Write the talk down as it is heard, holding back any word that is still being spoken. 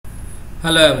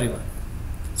Hello everyone.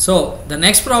 So the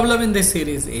next problem in this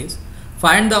series is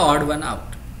find the odd one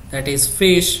out, that is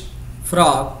fish,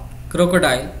 frog,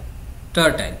 crocodile,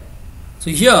 turtle. So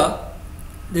here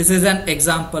this is an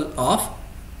example of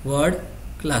word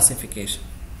classification.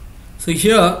 So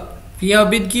here we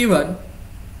have been given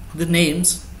the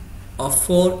names of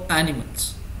 4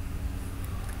 animals.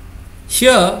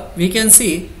 Here we can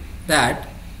see that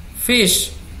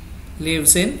fish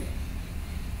lives in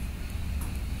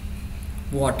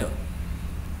water,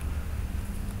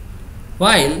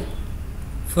 while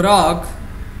frog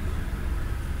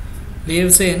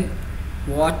lives in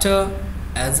water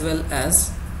as well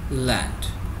as land.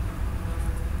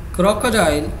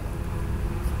 Crocodile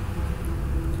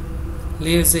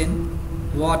lives in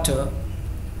water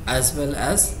as well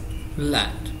as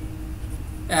land,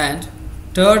 and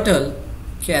turtle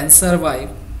can survive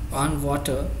on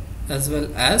water as well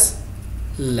as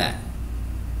land.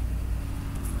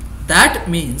 That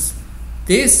means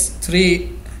these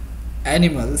 3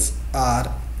 animals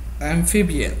are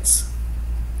amphibians.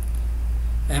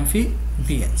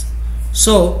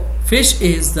 So fish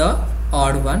is the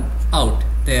odd one out.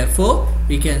 Therefore,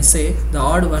 we can say the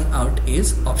odd one out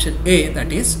is option A,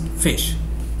 that is fish.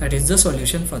 That is the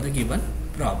solution for the given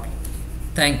problem.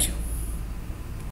 Thank you.